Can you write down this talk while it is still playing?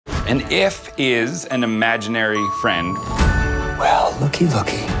An if is an imaginary friend. Well, looky.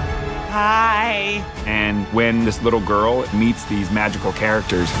 Hi. And when this little girl meets these magical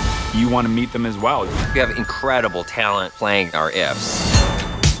characters, you want to meet them as well. We have incredible talent playing our ifs.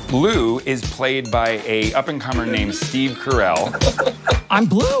 Blue is played by a up-and-comer named Steve Carell. I'm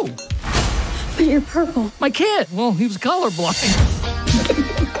blue. But you're purple. My kid, well, he was colorblind.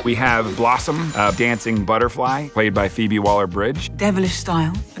 We have Blossom, a dancing butterfly, played by Phoebe Waller-Bridge. Devilish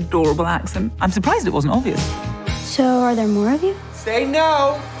style, adorable accent. I'm surprised it wasn't obvious. So are there more of you? Say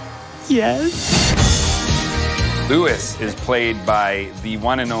no. Yes. Lewis is played by the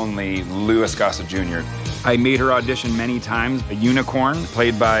one and only Louis Gossett Jr. I made her audition many times. A unicorn,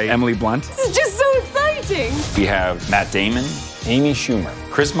 played by Emily Blunt. This is just so exciting. We have Matt Damon, Amy Schumer,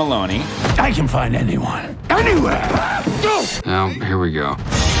 Chris Maloney, I can find anyone. Anywhere. Go. Now, here we go.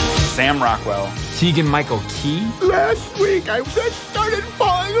 Sam Rockwell, Keegan-Michael Key. Last week, I just started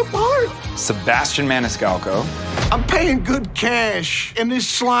falling apart. Sebastian Maniscalco, I'm paying good cash, and this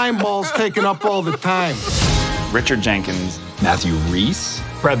slime ball's taking up all the time. Richard Jenkins, Matthew Reese.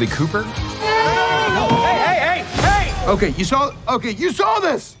 Bradley Cooper. Hey! Okay, you saw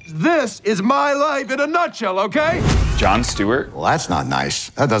this. This is my life in a nutshell, okay? Jon Stewart, Well, that's not nice.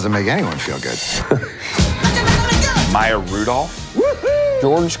 That doesn't make anyone feel good. Maya Rudolph,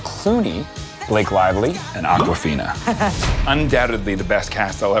 George Clooney, Blake Lively, and Aquafina. Undoubtedly the best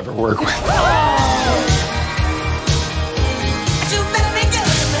cast I'll ever work with.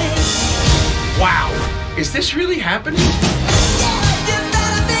 Wow, is this really happening?